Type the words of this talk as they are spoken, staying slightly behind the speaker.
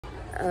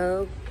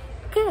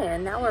Okay,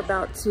 and now we're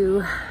about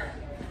to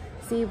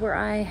see where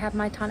I have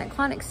my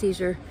tonic-clonic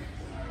seizure.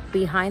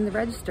 Behind the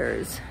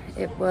registers.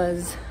 It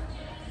was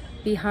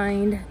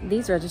behind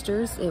these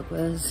registers. It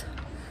was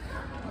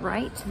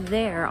right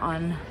there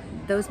on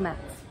those mats.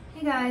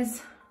 Hey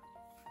guys.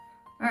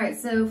 All right,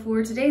 so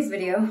for today's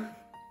video,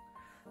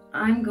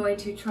 I'm going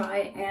to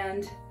try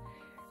and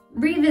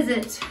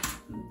revisit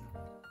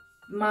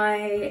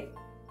my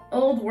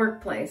old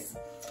workplace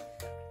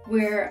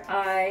where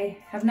I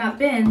have not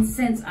been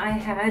since I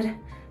had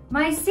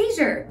my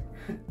seizure,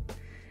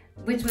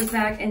 which was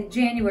back in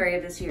January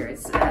of this year.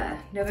 It's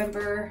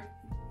November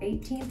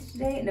 18th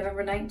today,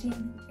 November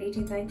 19th,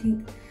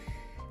 18th,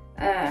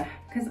 19th.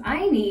 Because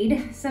I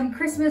need some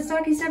Christmas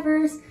stocking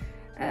stuffers,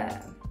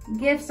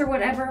 gifts or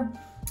whatever,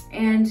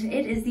 and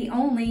it is the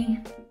only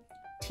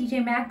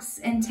TJ Maxx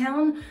in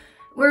town.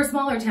 We're a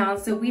smaller town,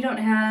 so we don't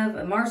have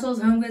a Marshall's,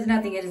 HomeGoods,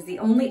 nothing. It is the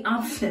only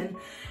option.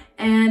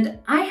 And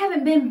I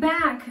haven't been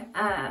back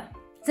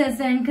since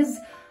then because,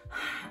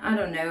 I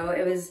don't know,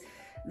 it was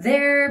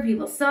there,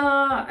 people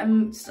saw,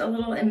 I'm just a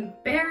little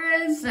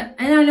embarrassed, and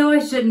I know I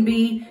shouldn't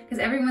be because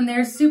everyone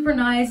there is super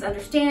nice,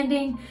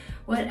 understanding,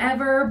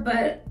 whatever,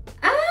 but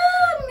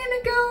I'm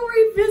gonna go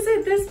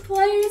revisit this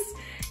place,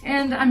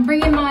 and I'm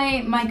bringing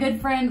my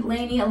good friend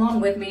Lainey along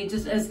with me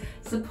just as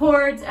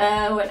support,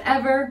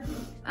 whatever.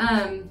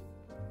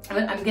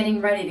 But I'm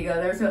getting ready to go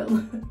there,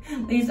 so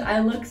at least I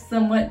look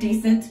somewhat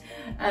decent.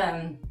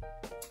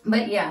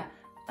 But yeah,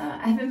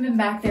 I haven't been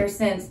back there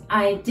since.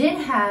 I did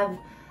have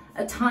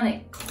a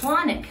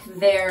tonic-clonic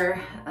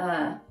there.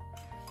 I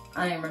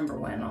don't remember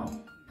when.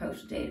 I'll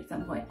post a date at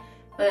some point.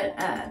 But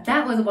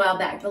that was a while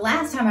back. The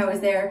last time I was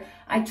there,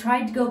 I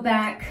tried to go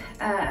back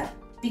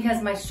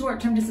because my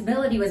short-term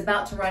disability was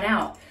about to run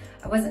out.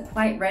 I wasn't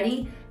quite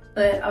ready,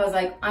 but I was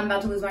like, I'm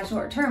about to lose my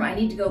short-term. I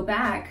need to go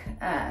back,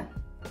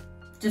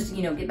 just,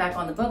 you know, get back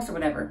on the books or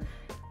whatever.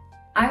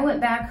 I went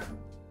back,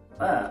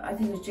 I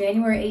think it was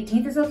January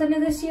 18th or something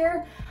of this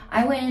year.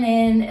 I went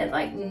in at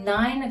like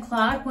 9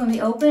 o'clock when we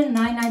opened,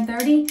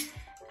 9:30.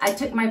 I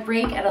took my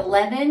break at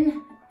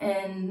 11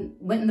 and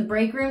went in the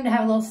break room to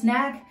have a little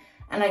snack.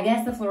 And I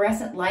guess the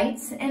fluorescent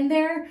lights in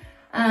there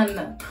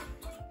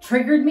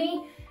triggered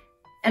me.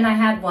 And I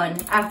had one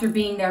after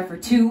being there for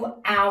 2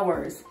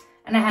 hours.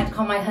 And I had to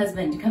call my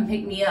husband to come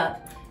pick me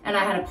up. And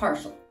I had a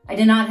partial. I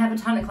did not have a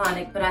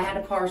tonic-clonic, but I had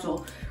a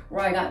partial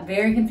where I got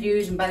very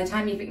confused. And by the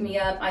time he picked me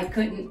up, I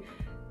couldn't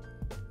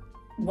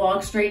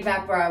walk straight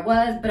back where I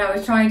was, but I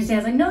was trying to say, I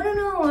was like, no,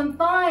 I'm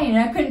fine. And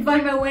I couldn't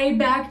find my way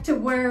back to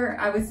where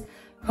I was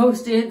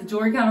posted, the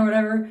jewelry counter or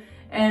whatever.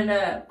 And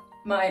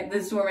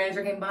the store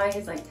manager came by,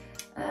 he's like,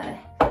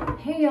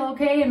 hey, you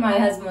okay? And my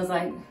husband was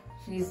like,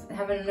 she's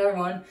having another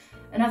one.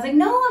 And I was like,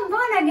 no, I'm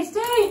fine, I can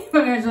stay.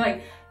 My manager's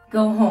like,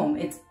 go home,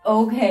 it's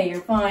okay,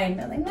 you're fine.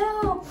 I'm like,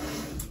 no.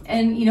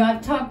 And you know,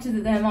 I've talked to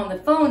them on the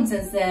phone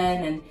since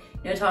then, and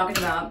you know, talking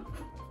about,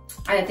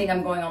 I think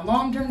I'm going on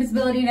long-term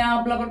disability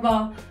now, blah, blah,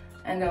 blah.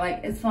 And they're like,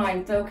 it's fine,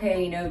 it's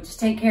okay, you know, just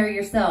take care of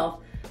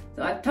yourself.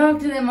 So I've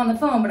talked to them on the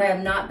phone, but I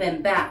have not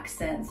been back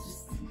since.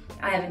 Just,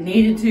 I haven't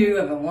needed to,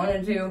 I haven't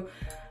wanted to.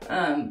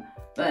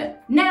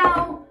 But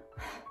now,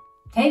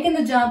 taking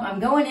the jump, I'm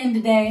going in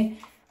today.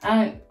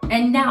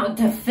 And now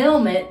to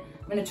film it,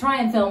 I'm gonna try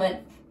and film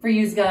it for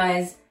you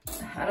guys.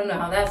 I don't know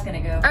how that's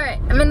gonna go. All right,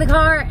 I'm in the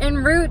car en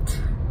route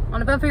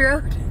on a bumpy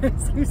road.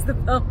 Excuse the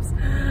bumps.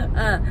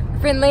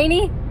 Friend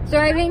Lainey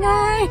driving.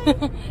 Hi.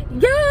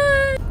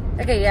 Yay!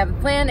 Okay, yeah, the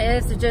plan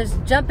is to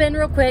just jump in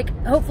real quick.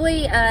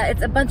 Hopefully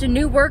it's a bunch of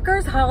new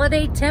workers,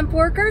 holiday temp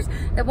workers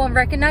that won't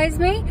recognize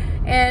me,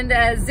 and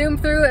zoom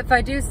through. If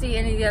I do see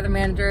any of the other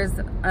managers,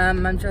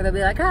 I'm sure they'll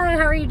be like, hi,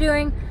 how are you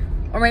doing?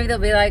 Or maybe they'll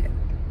be like,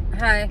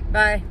 hi,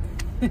 bye.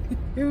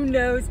 Who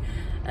knows?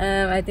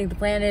 I think the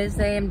plan is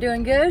say I'm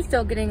doing good,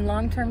 still getting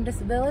long-term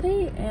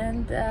disability,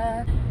 and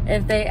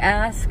if they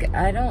ask,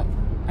 I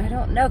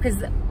don't know,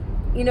 because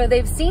you know,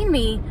 they've seen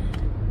me.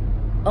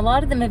 A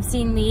lot of them have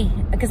seen me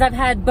because I've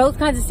had both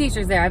kinds of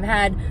seizures there. I've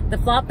had the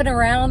flopping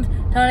around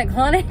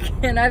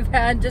tonic-clonic, and I've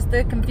had just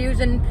the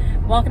confusion,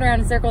 walking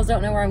around in circles,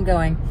 don't know where I'm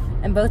going.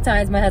 And both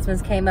times my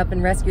husband's came up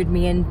and rescued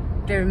me and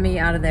driven me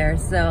out of there.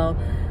 So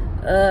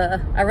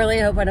I really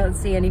hope I don't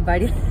see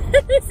anybody.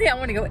 See, I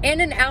want to go in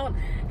and out,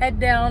 head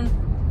down,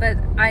 but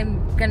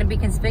I'm gonna be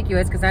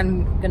conspicuous because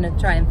I'm gonna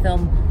try and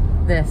film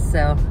this.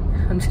 So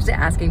I'm just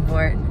asking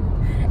for it.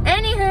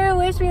 Anywho,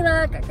 wish me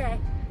luck.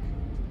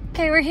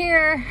 Okay, we're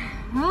here.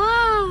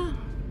 Ah.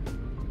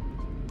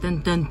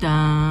 Dun dun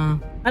dun.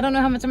 I don't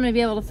know how much I'm gonna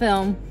be able to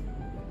film.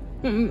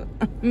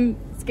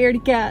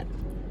 Scaredy cat.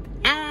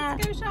 Ah.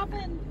 Let's go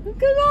shopping. Let's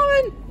go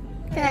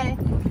shopping. Okay.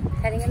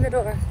 Heading in the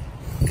door.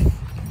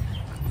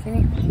 See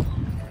me?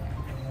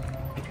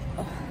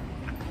 Oh.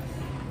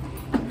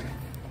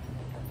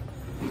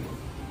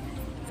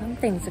 Some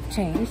things have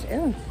changed.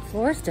 Ooh, the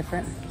floor's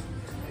different.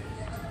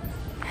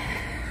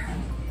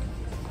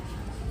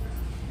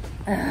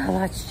 A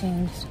lot's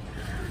changed.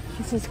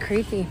 This is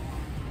creepy.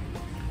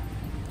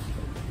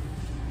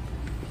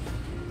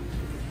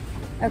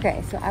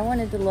 Okay, so I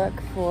wanted to look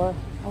for,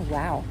 oh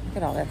wow, look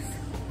at all this.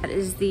 That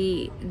is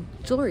the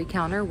jewelry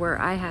counter where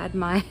I had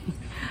my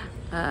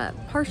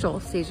partial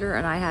seizure,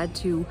 and I had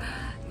to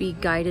be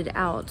guided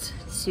out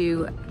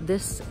to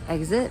this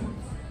exit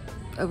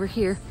over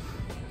here.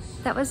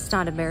 That was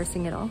not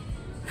embarrassing at all.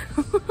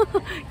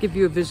 Give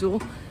you a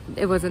visual.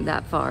 It wasn't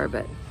that far,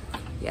 but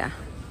yeah.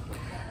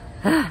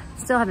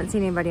 Still haven't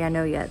seen anybody I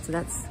know yet, so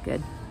that's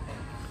good.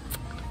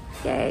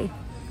 Yay.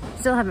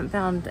 Still haven't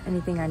found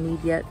anything I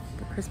need yet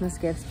for Christmas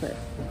gifts, but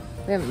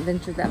we haven't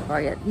ventured that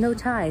far yet. No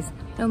ties,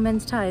 no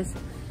men's ties,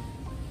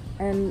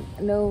 and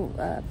no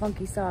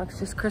funky socks,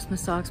 just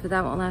Christmas socks, but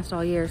that won't last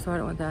all year, so I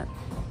don't want that.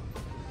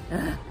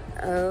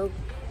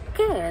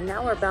 Okay, and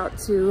now we're about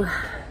to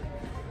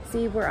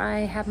see where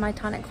I have my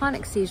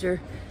tonic-clonic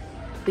seizure.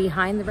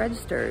 Behind the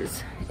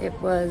registers. It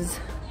was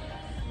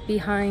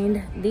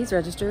behind these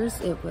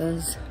registers. It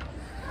was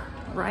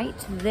right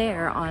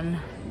there on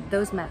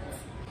those mats.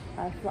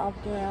 I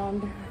flopped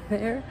around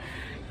there.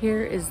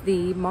 Here is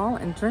the mall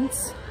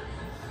entrance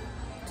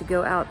to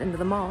go out into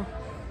the mall.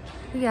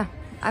 But yeah,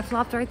 I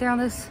flopped right there on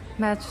this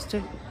mats.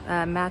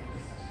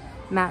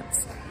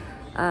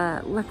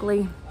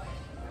 Luckily,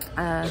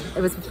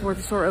 it was before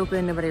the store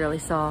opened. Nobody really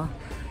saw,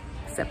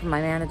 except for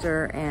my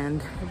manager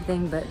and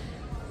everything, but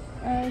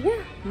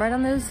yeah, right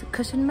on those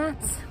cushioned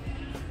mats.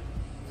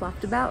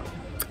 Flopped about.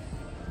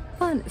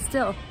 Fun.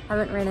 Still,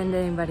 haven't ran into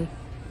anybody.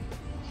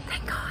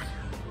 Thank God.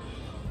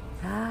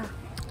 Ah.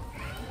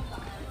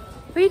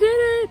 We did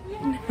it!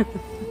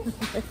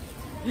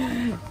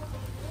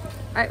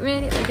 Alright,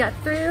 Manny, we got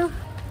through.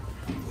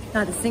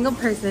 Not a single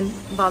person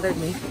bothered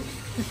me.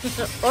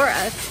 Or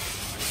us.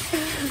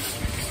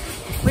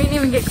 We didn't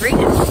even get greeted.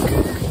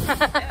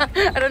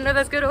 I don't know if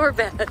that's good or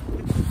bad.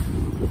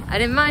 I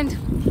didn't mind.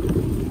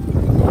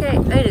 Okay,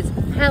 it is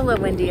hella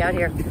windy out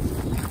here.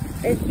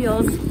 It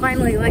feels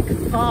finally like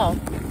fall.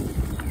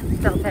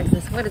 South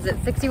Texas. What is it,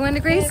 61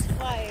 degrees? It's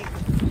like,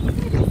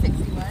 it is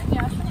 61,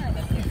 yeah, somewhere in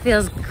the It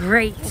feels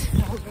great. It's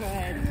so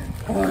good.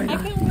 Oh, I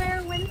can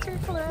wear winter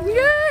clothes.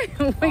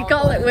 yeah, we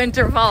call it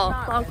winter fall.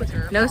 Not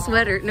winter No fall.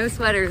 sweater, no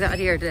sweaters out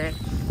here today.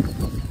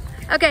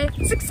 Okay,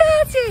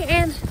 success!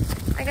 And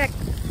I got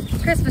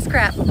Christmas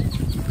crap.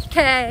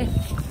 Okay,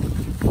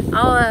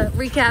 I'll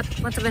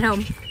recap once I'm at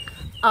home.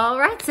 All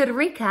right, so to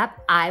recap,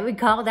 I would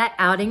call that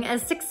outing a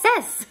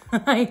success.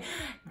 I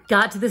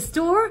got to the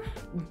store,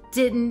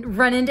 didn't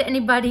run into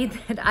anybody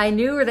that I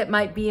knew or that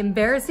might be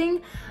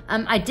embarrassing.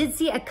 I did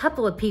see a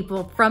couple of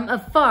people from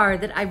afar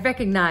that I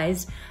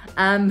recognized,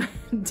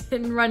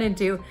 didn't run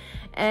into.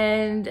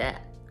 And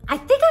I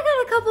think I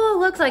got a couple of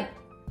looks like,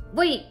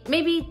 wait,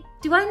 maybe,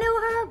 do I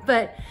know her?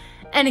 But,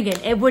 and again,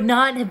 it would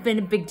not have been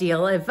a big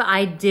deal if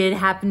I did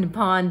happen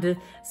upon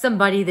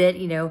somebody that,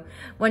 you know,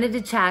 wanted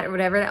to chat or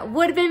whatever. That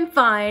would have been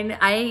fine.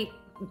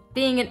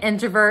 Being an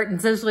introvert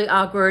and socially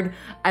awkward,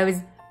 I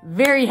was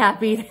very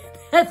happy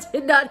that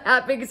did not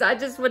happen, because I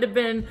just would have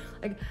been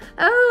like,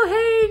 oh,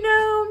 hey,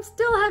 no, I'm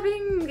still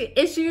having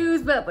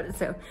issues, but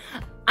so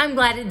I'm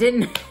glad it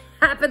didn't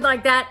happen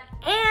like that,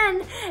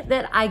 and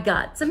that I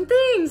got some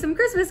things, some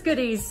Christmas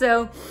goodies.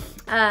 So,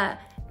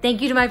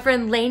 thank you to my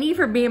friend Lainey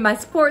for being my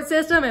support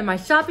system and my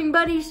shopping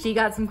buddy. She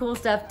got some cool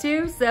stuff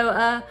too.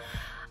 So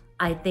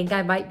I think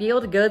I might be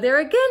able to go there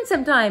again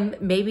sometime.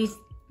 Maybe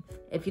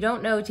if you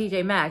don't know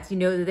TJ Maxx, you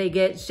know that they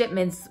get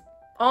shipments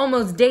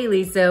almost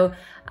daily. So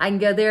I can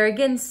go there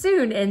again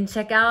soon and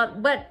check out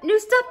what new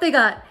stuff they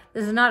got.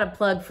 This is not a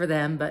plug for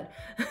them, but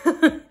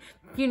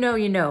you know,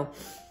 you know.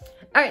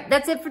 All right,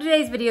 that's it for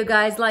today's video,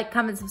 guys. Like,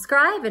 comment,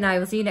 subscribe, and I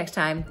will see you next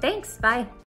time. Thanks, bye.